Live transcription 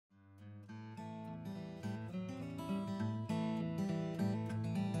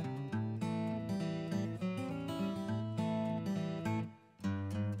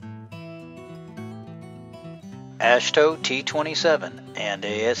Astm T27 and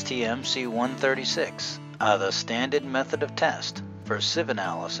Astm C136 are the standard method of test for sieve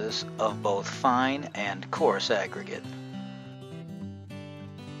analysis of both fine and coarse aggregate.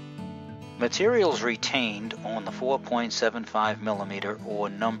 Materials retained on the 4.75mm or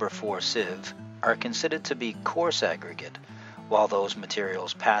number 4 sieve are considered to be coarse aggregate, while those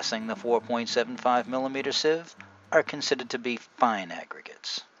materials passing the 4.75mm sieve are considered to be fine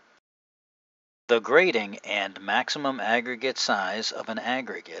aggregates. The grading and maximum aggregate size of an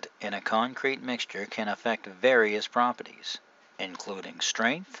aggregate in a concrete mixture can affect various properties, including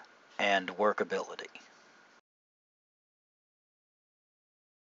strength and workability.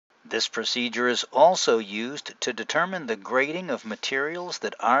 This procedure is also used to determine the grading of materials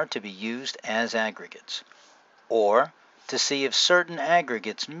that are to be used as aggregates, or to see if certain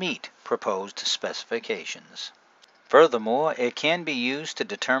aggregates meet proposed specifications. Furthermore, it can be used to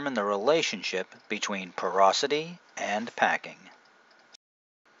determine the relationship between porosity and packing.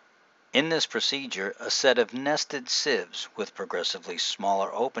 In this procedure, a set of nested sieves with progressively smaller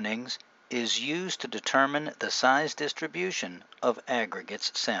openings is used to determine the size distribution of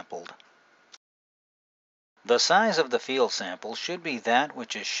aggregates sampled. The size of the field sample should be that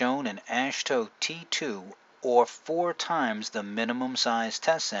which is shown in Astm T2 or 4 times the minimum size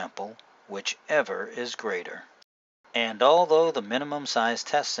test sample, whichever is greater. And although the minimum size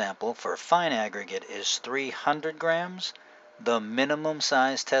test sample for fine aggregate is 300 grams, the minimum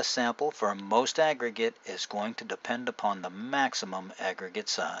size test sample for most aggregate is going to depend upon the maximum aggregate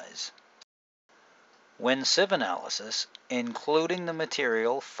size. When sieve analysis, including the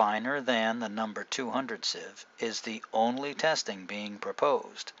material finer than the number 200 sieve, is the only testing being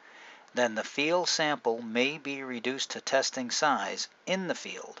proposed, then the field sample may be reduced to testing size in the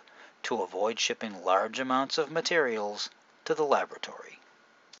field to avoid shipping large amounts of materials to the laboratory.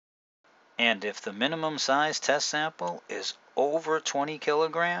 And if the minimum size test sample is over 20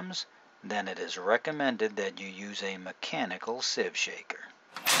 kilograms, then it is recommended that you use a mechanical sieve shaker.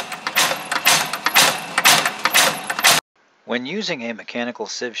 When using a mechanical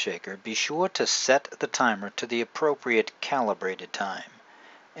sieve shaker, be sure to set the timer to the appropriate calibrated time.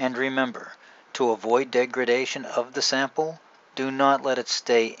 And remember, to avoid degradation of the sample, do not let it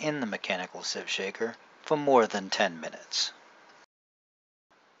stay in the mechanical sieve shaker for more than 10 minutes.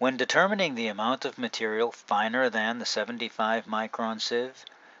 When determining the amount of material finer than the 75 micron sieve,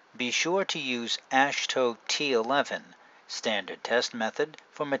 be sure to use Astm T11 standard test method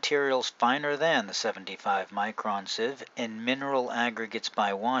for materials finer than the 75 micron sieve in mineral aggregates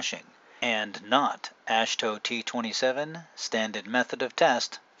by washing, and not Astm T27 standard method of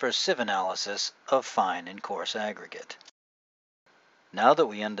test for sieve analysis of fine and coarse aggregate. Now that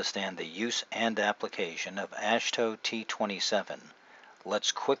we understand the use and application of Astm T27,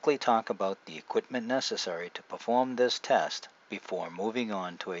 let's quickly talk about the equipment necessary to perform this test before moving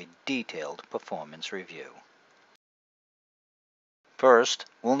on to a detailed performance review. First,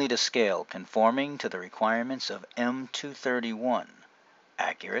 we'll need a scale conforming to the requirements of M231,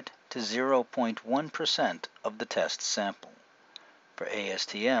 accurate to 0.1% of the test sample. For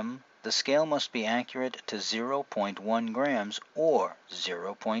ASTM, the scale must be accurate to 0.1 grams or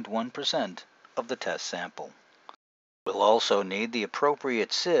 0.1% of the test sample. We'll also need the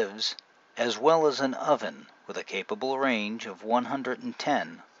appropriate sieves as well as an oven with a capable range of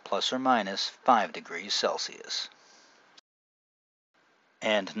 110 plus or minus 5 degrees Celsius.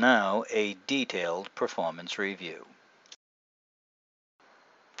 And now a detailed performance review.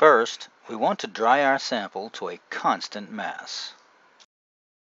 First, we want to dry our sample to a constant mass.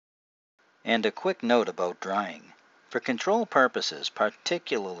 And a quick note about drying. For control purposes,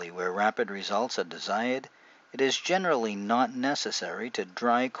 particularly where rapid results are desired, it is generally not necessary to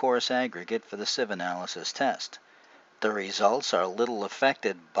dry coarse aggregate for the sieve analysis test. The results are little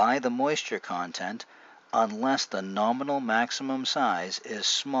affected by the moisture content unless the nominal maximum size is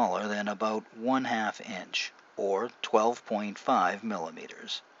smaller than about 1/2 inch or 12.5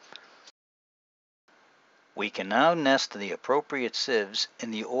 millimeters. We can now nest the appropriate sieves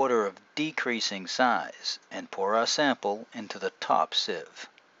in the order of decreasing size and pour our sample into the top sieve.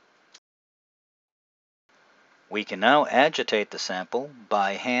 We can now agitate the sample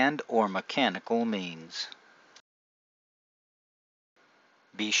by hand or mechanical means.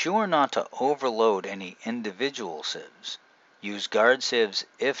 Be sure not to overload any individual sieves. Use guard sieves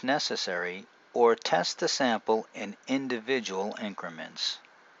if necessary, or test the sample in individual increments.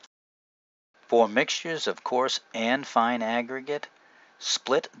 For mixtures of coarse and fine aggregate,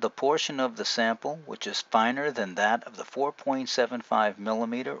 split the portion of the sample which is finer than that of the 4.75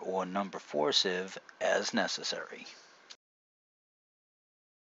 millimeter or number 4 sieve as necessary.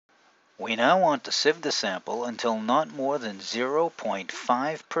 We now want to sieve the sample until not more than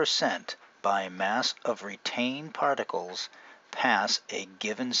 0.5% by mass of retained particles pass a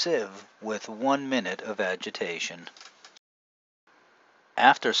given sieve with 1 minute of agitation.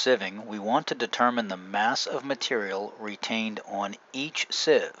 After sieving, we want to determine the mass of material retained on each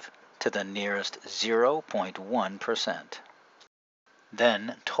sieve to the nearest 0.1%.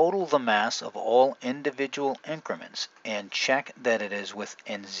 Then total the mass of all individual increments and check that it is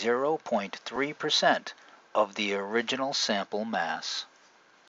within 0.3% of the original sample mass.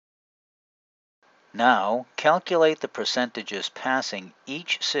 Now calculate the percentages passing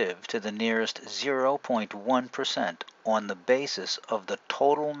each sieve to the nearest 0.1% on the basis of the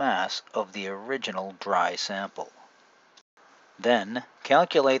total mass of the original dry sample. Then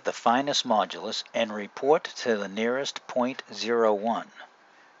calculate the finest modulus and report to the nearest 0.01.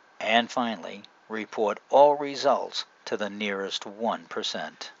 And finally, report all results to the nearest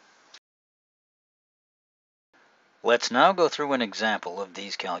 1%. Let's now go through an example of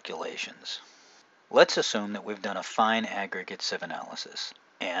these calculations. Let's assume that we've done a fine aggregate sieve analysis,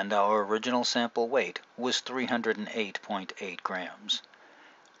 and our original sample weight was 308.8 grams.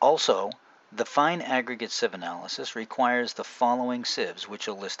 Also, the fine aggregate sieve analysis requires the following sieves, which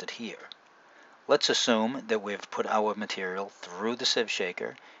are listed here. Let's assume that we've put our material through the sieve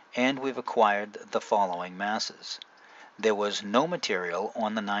shaker and we've acquired the following masses. There was no material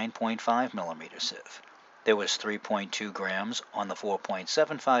on the 9.5 millimeter sieve. There was 3.2 grams on the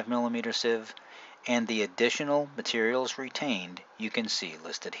 4.75 millimeter sieve, and the additional materials retained you can see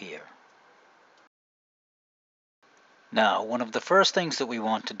listed here. Now, one of the first things that we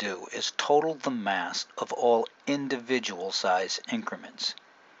want to do is total the mass of all individual size increments.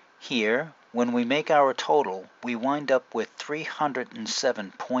 Here, when we make our total, we wind up with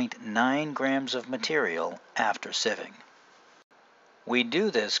 307.9 grams of material after sieving. We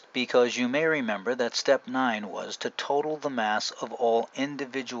do this because you may remember that step 9 was to total the mass of all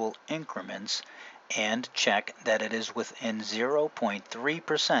individual increments and check that it is within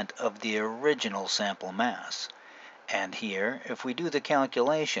 0.3% of the original sample mass. And here, if we do the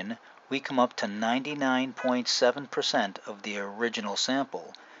calculation, we come up to 99.7% of the original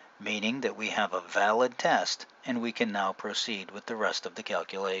sample, meaning that we have a valid test and we can now proceed with the rest of the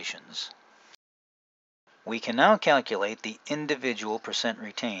calculations. We can now calculate the individual percent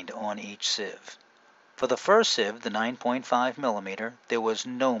retained on each sieve. For the first sieve, the 9.5 millimeter, there was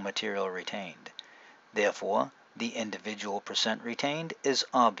no material retained. Therefore, the individual percent retained is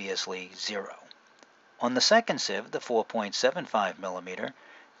obviously 0. On the second sieve, the 4.75 millimeter,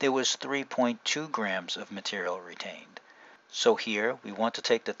 there was 3.2 grams of material retained. So here we want to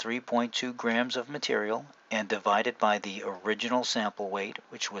take the 3.2 grams of material and divide it by the original sample weight,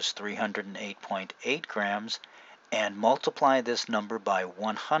 which was 308.8 grams, and multiply this number by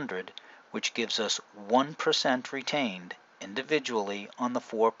 100, which gives us 1% retained individually on the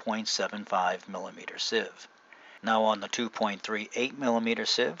 4.75 millimeter sieve. Now on the 2.38 millimeter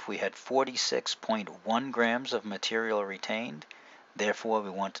sieve, we had 46.1 grams of material retained. Therefore,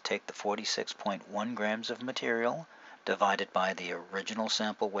 we want to take the 46.1 grams of material divided by the original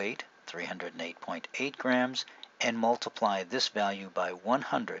sample weight, 308.8 grams, and multiply this value by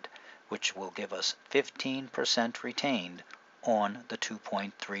 100, which will give us 15% retained on the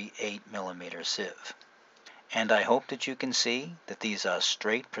 2.38 millimeter sieve. And I hope that you can see that these are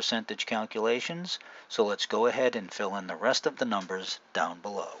straight percentage calculations, so let's go ahead and fill in the rest of the numbers down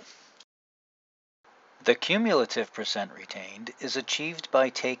below. The cumulative percent retained is achieved by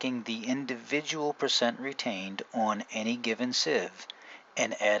taking the individual percent retained on any given sieve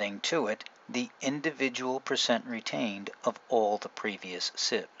and adding to it the individual percent retained of all the previous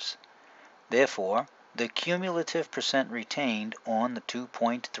sieves. Therefore, the cumulative percent retained on the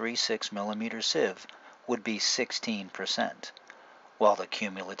 2.36 millimeter sieve would be 16%, while the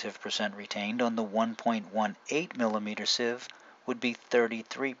cumulative percent retained on the 1.18 millimeter sieve would be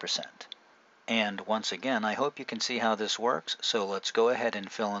 33%. And once again, I hope you can see how this works, so let's go ahead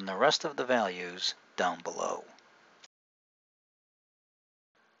and fill in the rest of the values down below.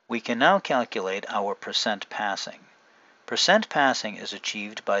 We can now calculate our percent passing. Percent passing is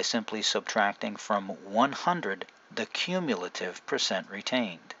achieved by simply subtracting from 100 the cumulative percent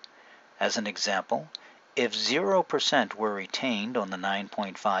retained. As an example, if 0% were retained on the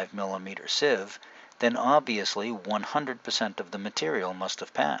 9.5 millimeter sieve, then obviously 100% of the material must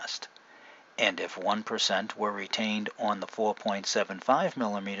have passed. And if 1% were retained on the 4.75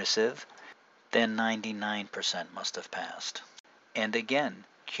 millimeter sieve, then 99% must have passed. And again,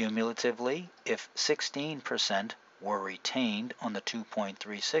 cumulatively, if 16% were retained on the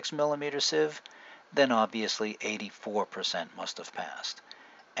 2.36 millimeter sieve, then obviously 84% must have passed.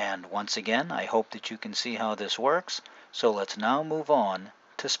 And once again, I hope that you can see how this works, so let's now move on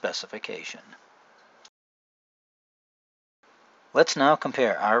to specification. Let's now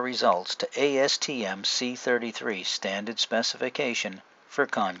compare our results to Astm C136 standard specification for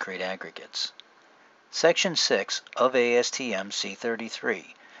concrete aggregates. Section 6 of Astm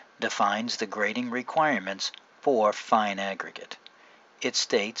C136 defines the grading requirements for fine aggregate. It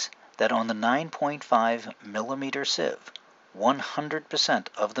states that on the 9.5 millimeter sieve, 100%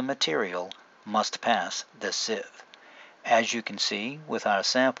 of the material must pass this sieve. As you can see with our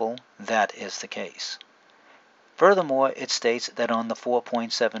sample, that is the case. Furthermore, it states that on the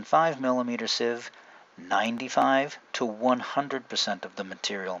 4.75 millimeter sieve, 95 to 100% of the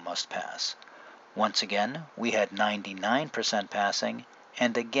material must pass. Once again, we had 99% passing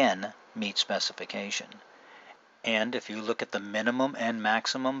and again meet specification. And if you look at the minimum and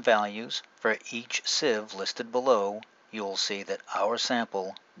maximum values for each sieve listed below, you'll see that our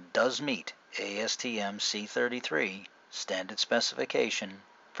sample does meet Astm C136 standard specification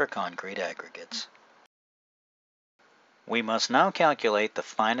for concrete aggregates. We must now calculate the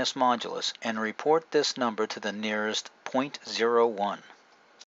finest modulus and report this number to the nearest 0.01.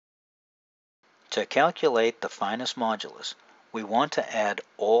 To calculate the finest modulus, we want to add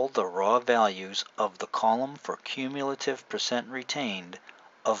all the raw values of the column for cumulative percent retained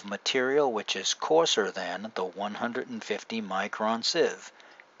of material which is coarser than the 150 micron sieve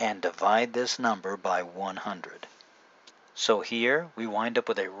and divide this number by 100. So here we wind up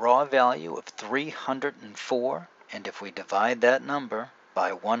with a raw value of 304, and if we divide that number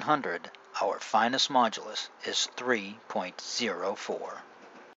by 100, our finest modulus is 3.04.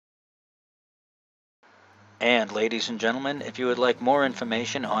 And ladies and gentlemen, if you would like more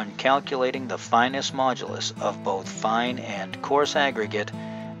information on calculating the finest modulus of both fine and coarse aggregate,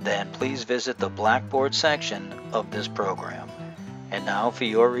 then please visit the Blackboard section of this program. And now for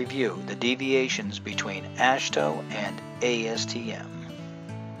your review, the deviations between AASHTO and ASTM.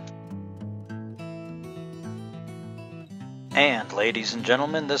 And ladies and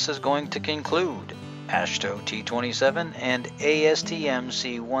gentlemen, this is going to conclude AASHTO T27 and Astm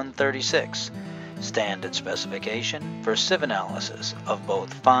C136 standard specification for sieve analysis of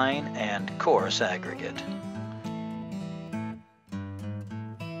both fine and coarse aggregate.